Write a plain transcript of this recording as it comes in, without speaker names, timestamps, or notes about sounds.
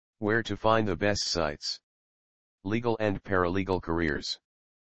Where to find the best sites. Legal and paralegal careers.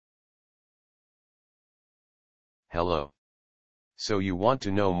 Hello. So you want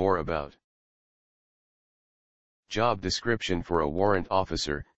to know more about job description for a warrant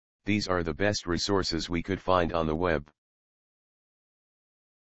officer? These are the best resources we could find on the web.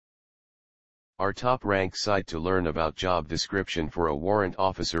 Our top-ranked site to learn about job description for a warrant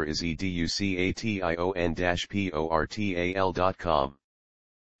officer is education-portal.com.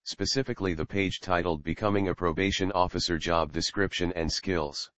 Specifically the page titled Becoming a Probation Officer Job Description and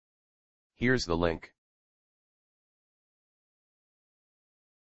Skills. Here's the link.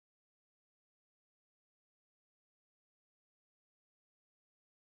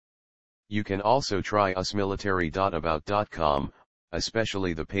 You can also try usmilitary.about.com,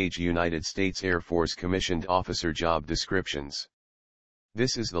 especially the page United States Air Force Commissioned Officer Job Descriptions.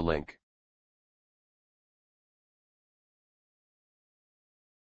 This is the link.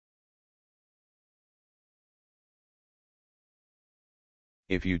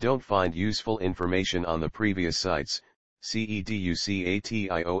 If you don't find useful information on the previous sites, see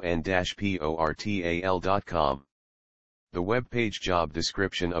education-portal.com. The web page job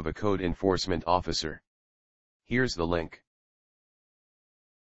description of a code enforcement officer. Here's the link.